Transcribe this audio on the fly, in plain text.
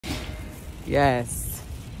Yes.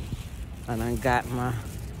 And I got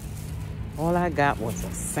all I got was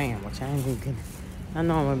a sandwich. I ain't even getting, I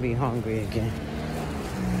know I'm gonna be hungry again.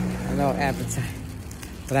 A little appetite.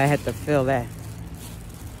 But I had to fill that.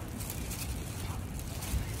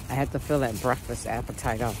 I had to fill that breakfast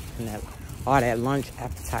appetite up and that lunch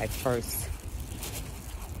appetite first.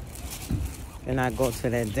 Then I go to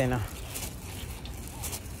that dinner.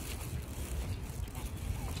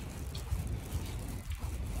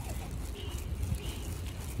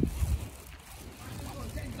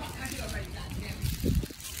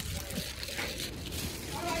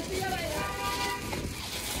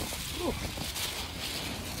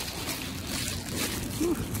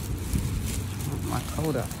 My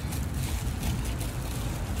coat up.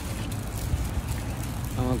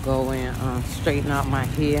 I'm gonna go and straighten out my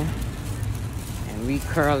hair and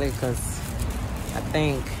recurl it because I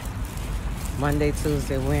think Monday,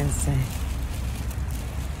 Tuesday, Wednesday,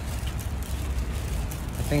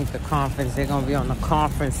 I think the conference, they're gonna be on the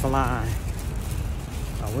conference line.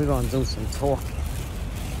 We're gonna do some talking.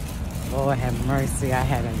 Lord have mercy, I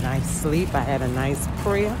had a nice sleep. I had a nice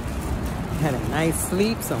prayer. I had a nice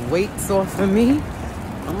sleep, some weight's off of me.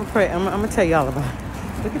 I'm gonna tell y'all about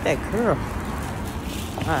it. Look at that girl.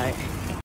 All right.